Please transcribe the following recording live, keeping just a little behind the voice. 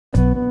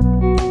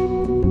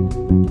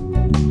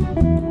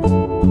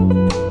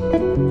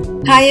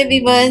Hi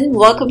everyone,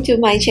 welcome to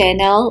my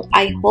channel.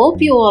 I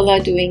hope you all are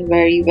doing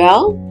very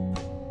well.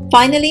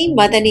 Finally,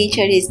 Mother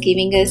Nature is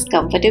giving us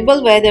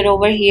comfortable weather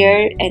over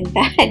here, and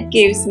that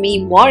gives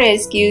me more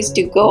excuse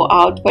to go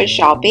out for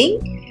shopping.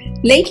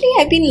 Lately,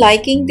 I've been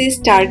liking this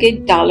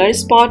Target dollar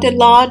spot a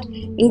lot.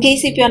 In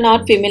case if you're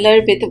not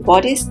familiar with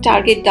what is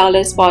Target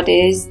dollar spot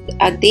is,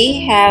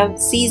 they have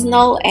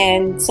seasonal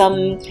and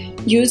some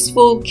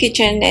useful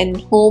kitchen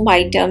and home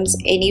items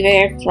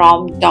anywhere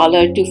from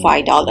 $1 to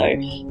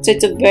 $5. So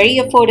it's a very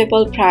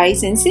affordable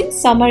price, and since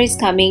summer is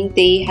coming,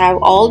 they have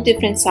all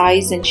different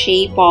size and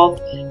shape of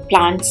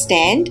plant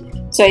stand.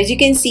 So as you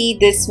can see,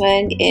 this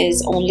one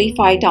is only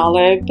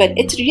 $5, but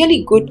it's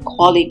really good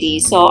quality.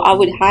 So I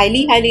would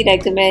highly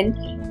recommend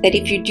that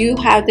if you do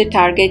have the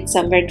Target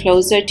somewhere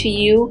closer to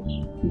you,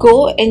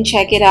 go and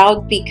check it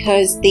out,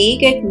 because they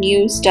get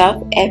new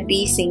stuff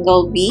every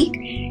single week.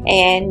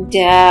 And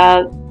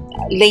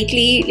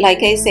lately,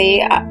 like I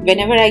say,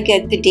 whenever I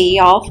get the day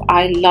off,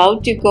 I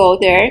love to go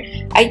there.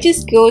 I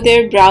just go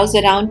there, browse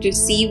around to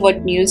see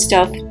what new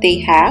stuff they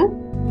have.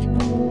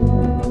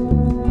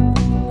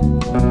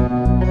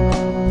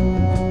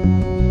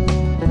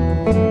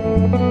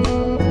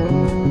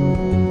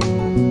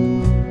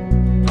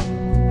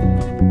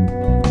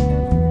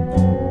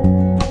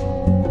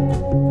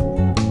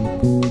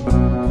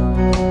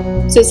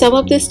 So some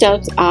of the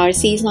stuffs are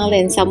seasonal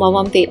and some of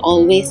them they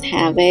always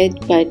have it,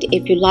 but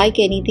if you like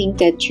anything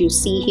that you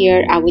see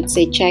here, I would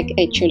say check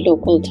at your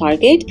local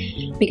Target,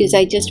 because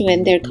I just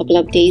went there a couple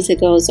of days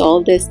ago. So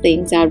all these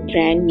things are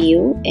brand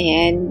new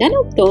and none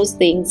of those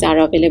things are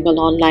available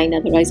online.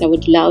 Otherwise I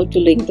would love to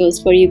link those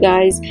for you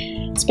guys,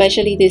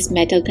 especially this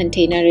metal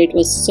container. It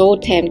was so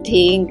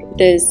tempting.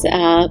 This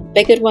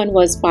bigger one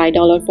was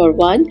 $5 for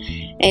one,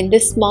 and the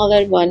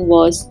smaller one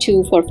was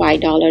two for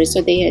 $5.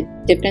 So they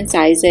had different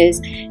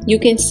sizes. You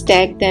can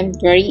stack them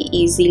very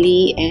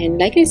easily, and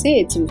like I say,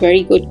 it's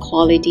very good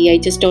quality. I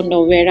just don't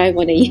know where I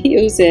want to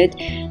use it,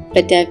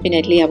 but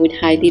definitely I would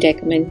highly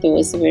recommend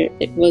those. Where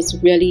it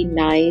was really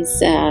nice,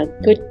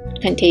 good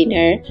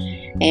container.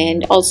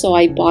 And also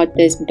I bought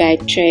this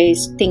bed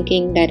trays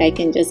thinking that I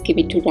can just give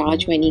it to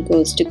Raj when he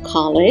goes to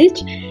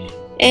college.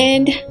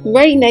 And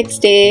very next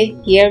day,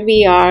 here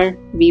we are.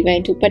 We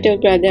went to Patel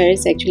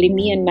Brothers. Actually,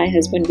 me and my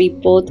husband, we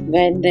both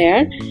went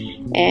there,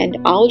 and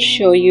I'll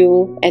show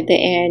you at the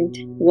end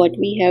what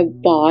we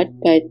have bought.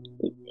 But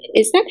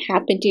is that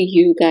happen to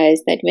you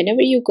guys, that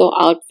whenever you go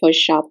out for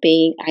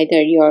shopping,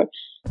 either your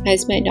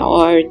husband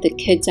or the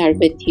kids are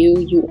with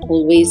you, you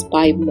always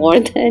buy more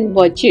than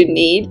what you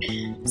need?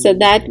 So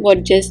that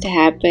what just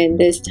happened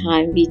this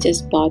time. We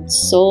just bought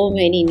so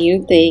many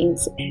new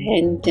things,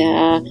 and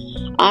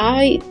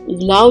I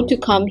love to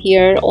come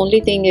here.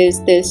 Only thing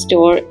is, this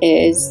store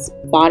is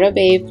far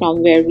away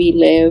from where we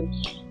live,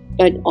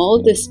 but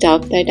all the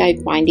stuff that I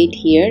find it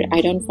here,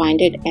 I don't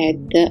find it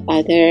at the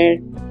other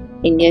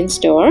Indian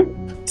store.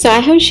 So I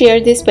have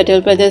shared this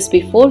Patel Brothers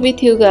before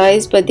with you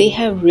guys, but they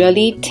have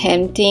really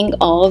tempting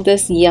all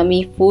this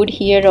yummy food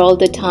here all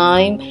the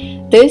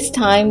time. This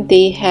time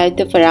they had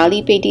the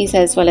farali patties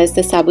as well as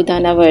the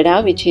sabudana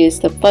vada, which is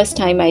the first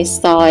time I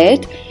saw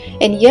it.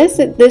 And yes,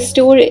 this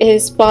store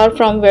is far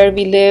from where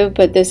we live,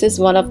 but this is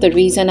one of the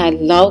reason I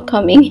love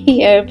coming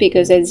here,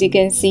 because as you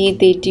can see,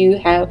 they do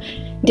have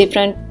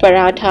different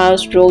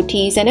parathas,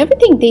 rotis, and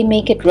everything. They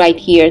make it right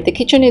here. The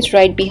kitchen is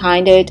right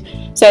behind it.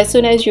 So as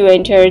soon as you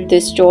enter the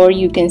store,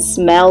 you can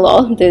smell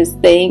all these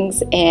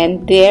things,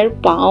 and their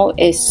pav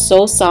is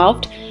so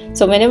soft.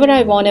 So whenever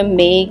I want to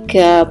make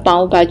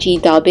pav bhaji,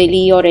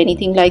 dabeli or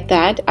anything like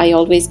that, I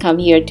always come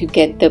here to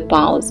get the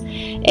pavs.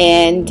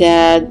 And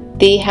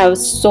they have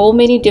so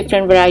many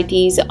different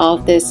varieties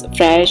of this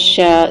fresh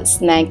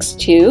snacks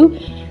too.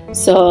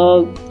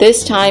 So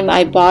this time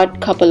I bought a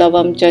couple of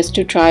them just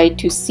to try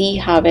to see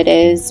how it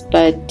is,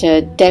 but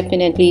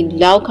definitely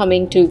love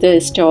coming to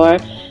the store,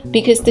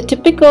 because the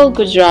typical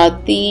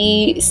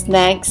Gujarati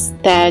snacks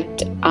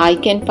that I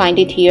can find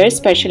it here,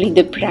 especially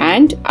the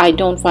brand, I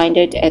don't find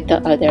it at the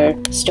other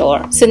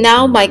store. So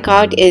now my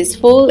cart is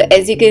full,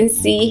 as you can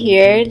see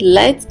here.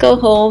 Let's go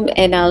home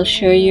and I'll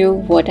show you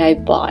what I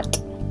bought.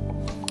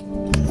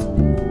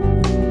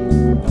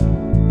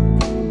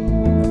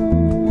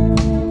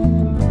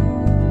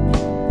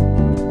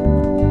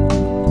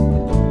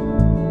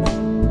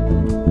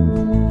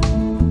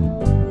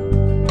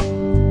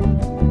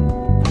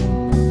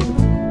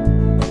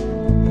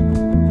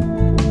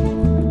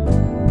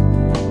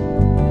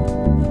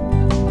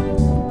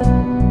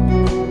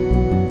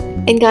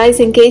 And guys,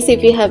 in case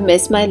if you have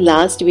missed my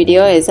last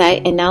video, as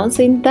I announced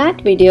in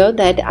that video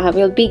that I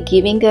will be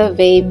giving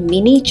away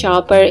mini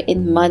chopper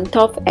in month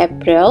of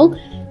April.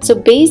 So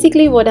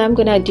basically what I'm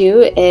gonna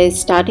do is,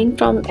 starting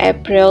from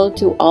April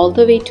to all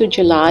the way to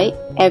July,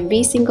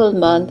 every single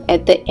month,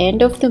 at the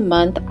end of the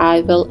month,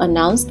 I will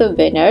announce the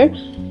winner.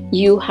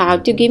 You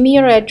have to give me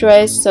your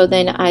address so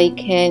then I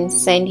can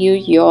send you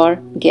your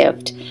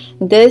gift.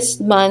 This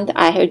month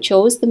I have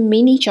chose the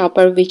mini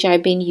chopper, which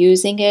I've been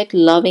using it,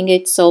 loving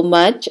it so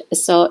much.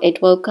 So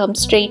it will come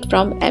straight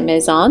from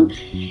Amazon,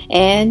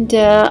 and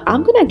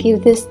I'm gonna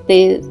give this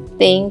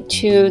thing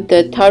to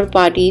the third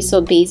party.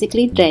 So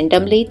basically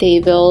randomly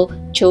they will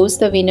choose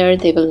the winner,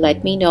 they will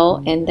let me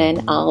know, and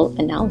then I'll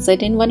announce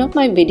it in one of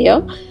my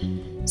video.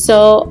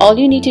 So all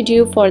you need to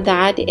do for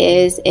that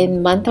is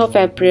in month of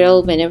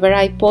April, whenever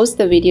I post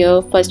the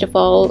video, first of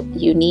all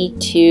you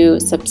need to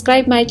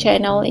subscribe my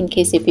channel in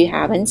case if you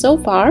haven't so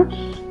far,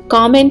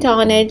 comment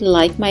on it,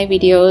 like my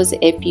videos.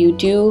 If you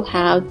do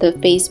have the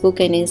Facebook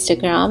and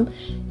Instagram,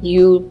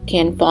 you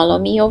can follow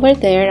me over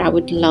there. I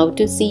would love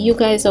to see you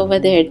guys over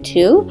there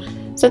too.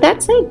 So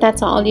that's it,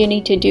 that's all you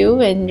need to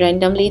do, and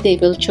randomly they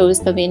will choose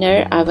the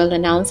winner. I will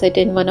announce it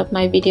in one of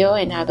my video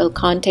and I will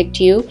contact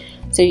you,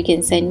 so you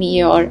can send me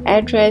your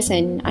address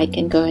and I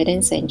can go ahead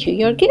and send you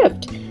your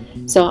gift.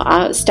 So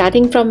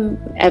starting from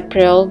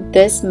April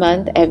this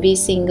month, every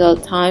single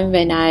time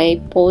when I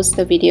post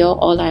the video,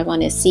 all I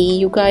want to see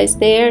you guys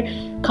there,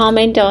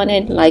 comment on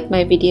it, like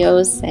my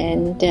videos,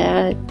 and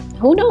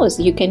who knows,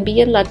 you can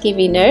be a lucky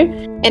winner.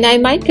 And I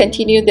might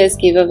continue this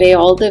giveaway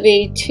all the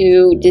way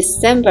to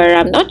December.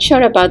 I'm not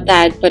sure about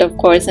that, but of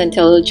course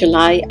until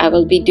July I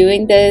will be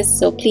doing this.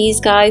 So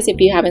please guys, if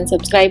you haven't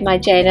subscribed my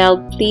channel,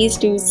 please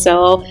do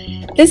so.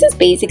 This is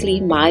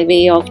basically my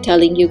way of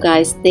telling you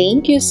guys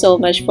thank you so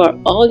much for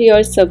all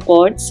your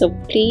support. So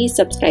please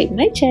subscribe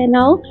my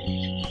channel.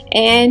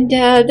 And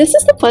this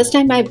is the first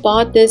time I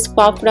bought this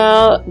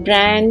Fafda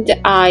brand.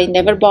 I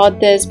never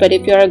bought this, but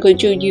if you're a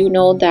Guju, you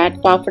know that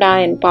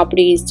Fafda and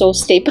Papdi is so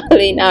staple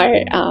in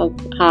our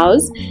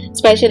house,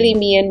 especially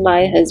me and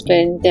my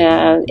husband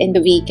in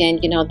the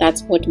weekend. You know,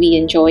 that's what we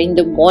enjoy in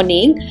the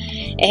morning.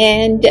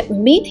 And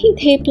methi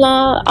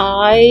thepla,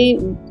 I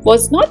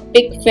was not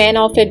big fan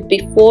of it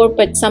before,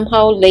 but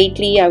somehow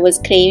lately I was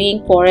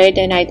craving for it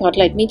and I thought,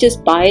 let me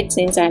just buy it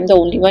since I'm the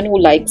only one who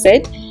likes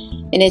it.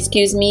 And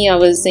excuse me, I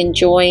was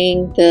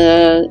enjoying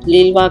the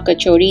Lilwa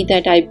Kachori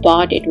that I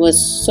bought. It was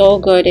so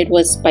good, it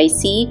was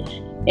spicy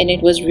and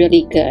it was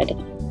really good.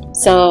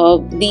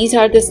 So these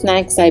are the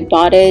snacks I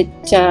bought it.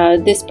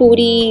 This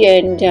puri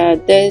and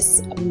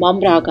this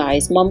mamra,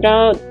 guys.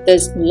 Mamra,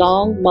 this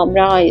long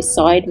mamra, I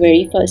saw it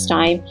very first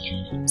time.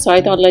 So I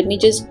thought, let me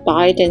just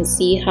buy it and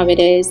see how it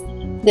is.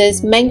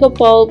 This mango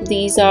pulp,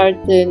 these are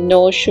the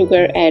no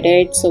sugar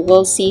added, so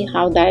we'll see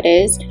how that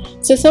is.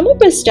 So some of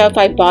the stuff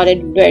I bought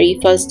it very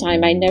first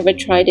time. I never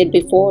tried it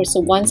before, so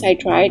once I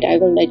try it, I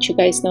will let you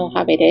guys know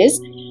how it is.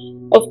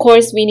 Of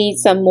course, we need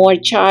some more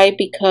chai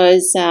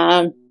because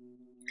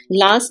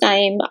last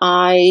time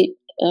I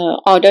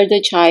ordered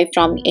the chai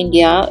from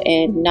India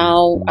and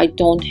now I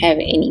don't have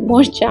any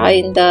more chai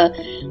in the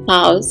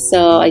house,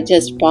 so I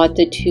just bought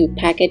the 2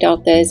 packet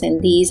of this.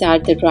 And these are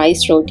the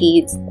rice roti.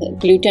 It's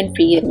gluten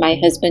free and my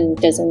husband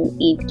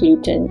doesn't eat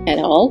gluten at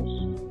all,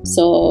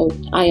 so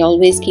I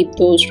always keep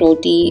those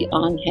roti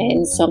on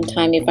hand.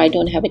 Sometime if I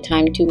don't have a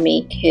time to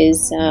make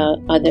his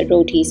other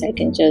rotis, I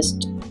can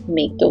just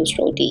make those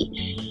roti.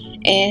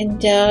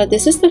 And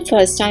this is the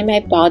first time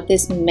I bought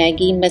this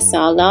Maggi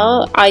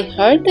masala. I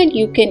heard that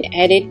you can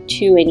add it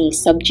to any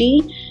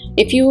sabji.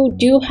 If you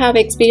do have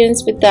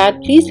experience with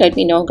that, please let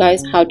me know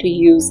guys how to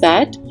use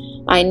that.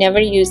 I never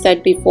used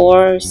that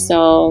before,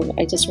 so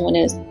I just want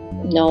to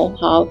know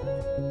how,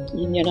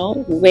 you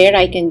know, where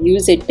I can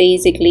use it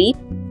basically.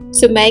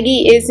 So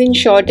Maggi is in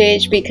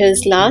shortage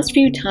because last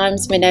few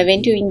times when I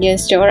went to Indian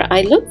store,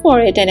 I looked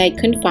for it and I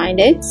couldn't find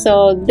it.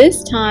 So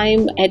this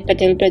time at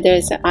Patel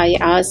Brothers, I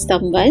asked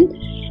someone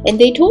and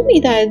they told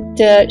me that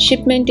the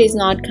shipment is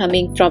not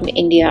coming from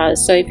India.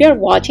 So if you're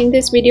watching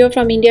this video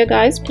from India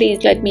guys,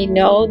 please let me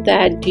know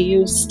that do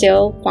you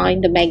still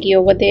find the Maggi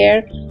over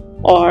there,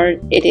 or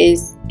it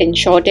is in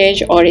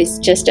shortage, or it's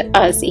just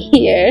us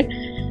here.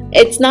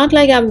 It's not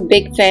like I'm a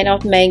big fan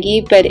of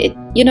Maggi, but it,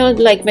 you know,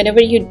 like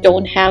whenever you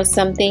don't have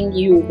something,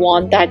 you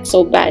want that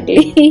so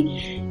badly.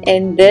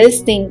 And this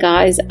thing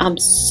guys, I'm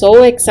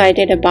so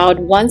excited about.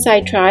 Once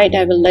I try it,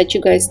 I will let you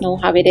guys know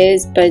how it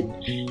is. But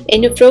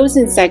in the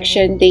frozen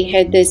section, they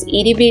had this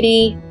itty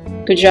bitty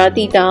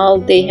Gujarati dal,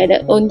 they had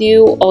a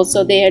undiu,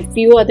 also they had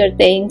few other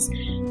things.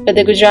 But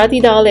the Gujarati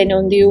dal and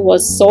undiu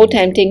was so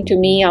tempting to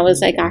me. I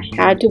was like, I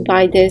had to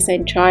buy this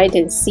and try it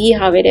and see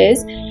how it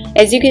is.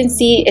 As you can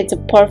see, it's a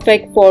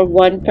perfect for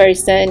one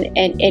person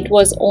and it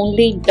was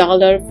only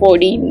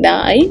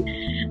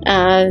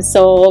 $49.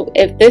 So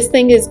if this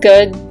thing is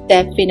good,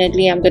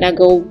 definitely I'm gonna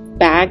go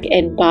back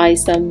and buy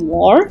some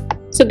more.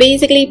 So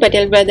basically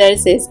Patel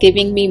Brothers is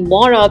giving me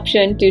more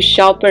option to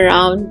shop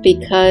around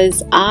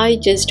because I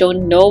just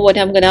don't know what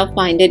I'm gonna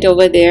find it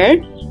over there.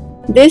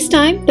 This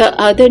time the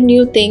other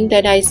new thing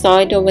that I saw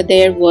it over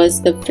there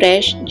was the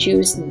fresh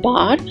juice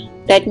bar.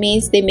 That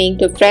means they make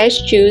the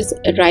fresh juice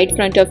right in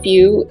front of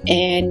you,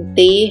 and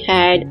they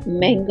had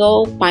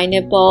mango,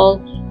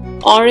 pineapple,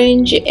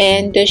 orange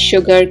and the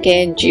sugar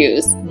cane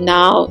juice.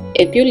 Now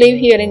if you live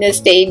here in the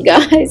state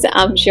guys,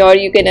 I'm sure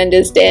you can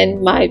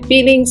understand my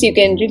feelings, you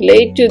can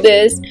relate to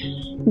this,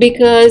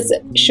 because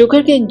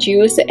sugar cane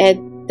juice at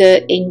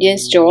the Indian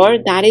store,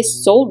 that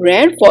is so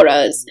rare for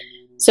us.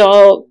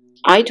 So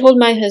I told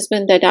my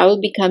husband that I will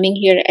be coming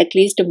here at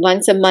least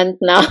once a month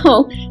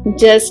now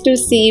just to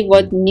see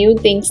what new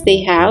things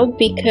they have,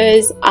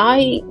 because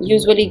I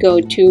usually go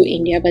to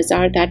India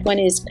Bazaar. That one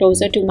is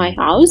closer to my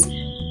house.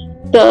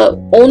 The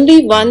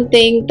only one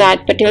thing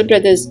that Patel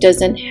Brothers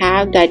doesn't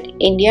have that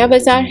India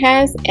Bazaar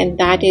has, and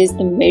that is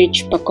the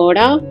mirch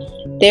pakoda.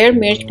 Their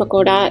mirch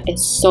pakoda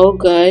is so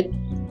good,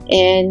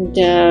 and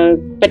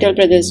Patel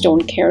Brothers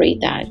don't carry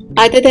that.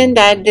 Other than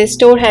that, this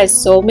store has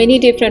so many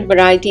different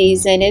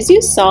varieties, and as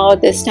you saw,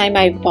 this time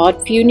I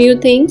bought few new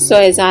things. So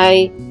as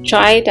I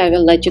try it, I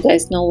will let you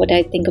guys know what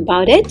I think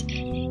about it.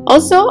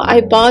 Also,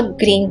 I bought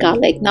green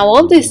garlic. Now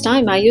all this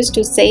time I used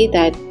to say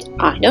that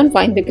I don't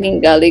find the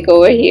green garlic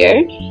over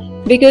here,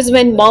 because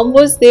when mom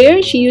was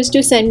there, she used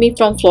to send me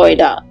from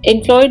Florida.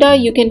 In Florida,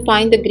 you can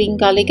find the green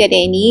garlic at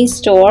any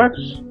store,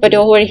 but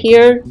over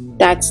here,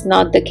 that's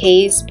not the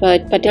case.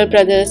 But Patel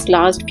Brothers,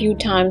 last few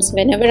times,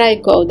 whenever I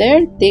go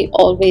there, they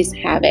always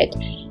have it.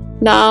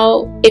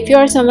 Now, if you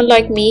are someone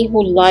like me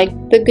who like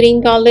the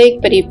green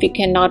garlic, but if you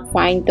cannot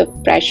find the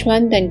fresh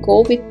one, then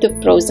go with the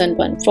frozen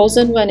one.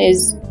 Frozen one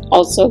is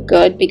also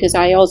good because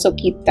I also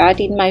keep that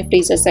in my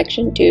freezer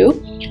section too.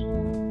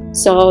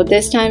 So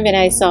this time when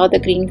I saw the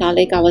green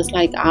garlic, I was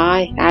like,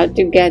 I have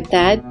to get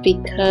that,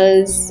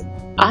 because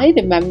I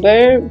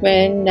remember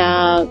when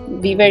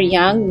we were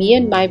young, me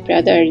and my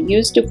brother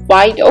used to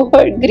fight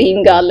over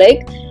green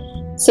garlic.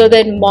 So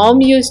then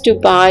mom used to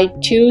buy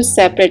two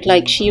separate,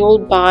 like she will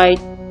buy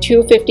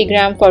 250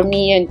 gram for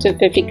me and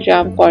 250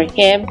 gram for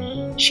him.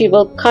 She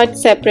will cut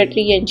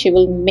separately and she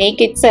will make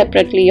it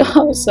separately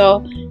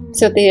also.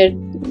 So there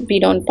we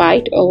don't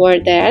fight over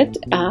that.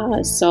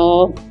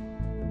 So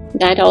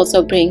that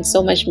also brings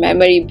so much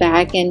memory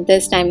back. And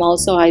this time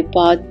also I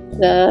bought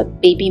the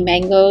baby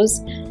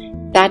mangoes.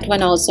 That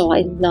one also,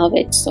 I love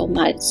it so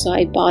much, so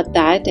I bought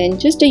that, and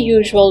just the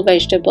usual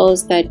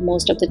vegetables that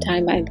most of the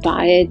time I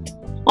buy it.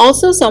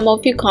 Also, some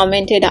of you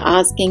commented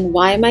asking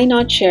why am I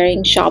not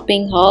sharing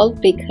shopping haul,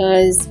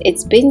 because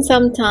it's been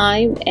some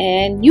time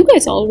and you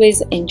guys always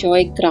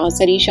enjoy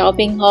grocery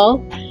shopping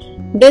haul.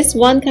 This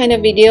one kind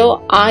of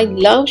video I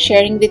love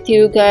sharing with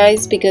you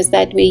guys, because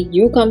that way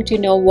you come to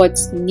know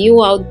what's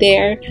new out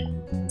there.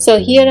 So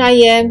here I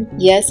am.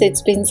 Yes,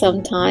 it's been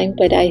some time,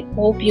 but I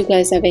hope you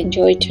guys have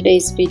enjoyed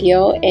today's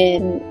video.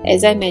 And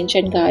as I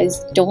mentioned,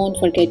 guys, don't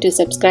forget to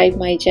subscribe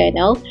my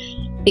channel,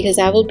 because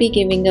I will be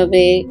giving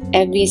away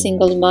every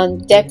single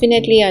month,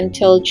 definitely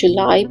until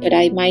July, but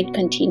I might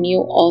continue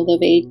all the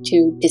way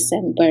to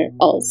December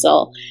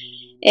also.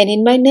 And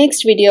in my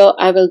next video,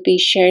 I will be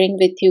sharing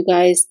with you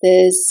guys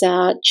this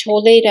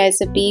chole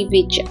recipe,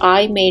 which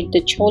I made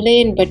the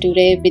chole and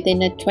bhature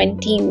within a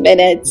 20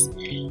 minutes.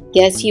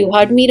 Yes, you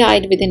heard me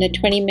right. Within a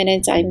 20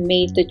 minutes, I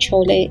made the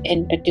chole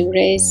and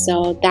bhature.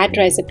 So that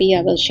recipe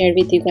I will share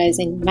with you guys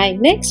in my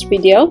next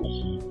video.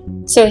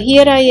 So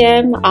here I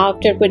am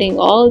after putting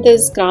all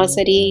this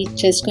grocery,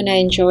 just gonna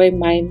enjoy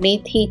my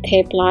methi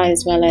thepla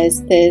as well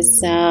as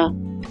this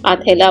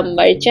athela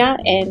marcha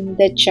and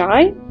the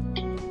chai.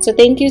 So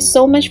thank you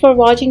so much for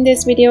watching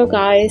this video,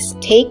 guys.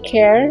 Take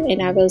care,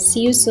 and I will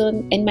see you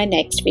soon in my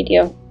next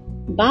video.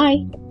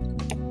 Bye.